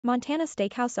Montana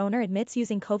steakhouse owner admits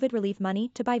using COVID relief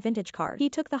money to buy vintage cars. He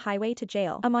took the highway to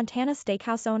jail. A Montana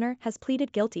steakhouse owner has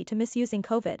pleaded guilty to misusing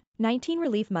COVID-19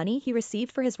 relief money he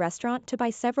received for his restaurant to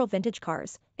buy several vintage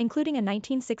cars, including a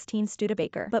 1916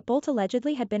 Studebaker. But Bolte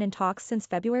allegedly had been in talks since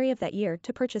February of that year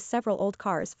to purchase several old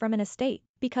cars from an estate,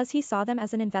 because he saw them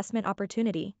as an investment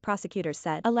opportunity, prosecutors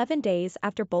said. 11 days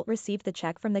after Bolte received the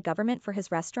check from the government for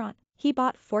his restaurant, he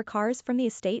bought 4 cars from the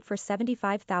estate for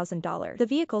 $75,000. The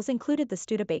vehicles included the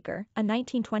Studebaker, a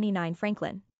 1929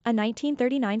 Franklin, a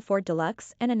 1939 Ford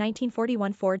Deluxe, and a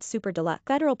 1941 Ford Super Deluxe.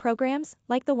 Federal programs,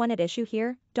 like the one at issue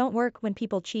here, don't work when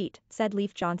people cheat, said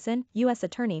Leif Johnson, U.S.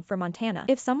 Attorney for Montana.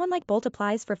 If someone like Bolte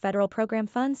applies for federal program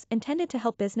funds intended to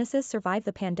help businesses survive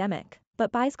the pandemic,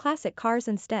 but buys classic cars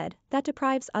instead, that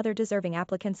deprives other deserving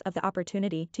applicants of the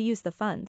opportunity to use the funds.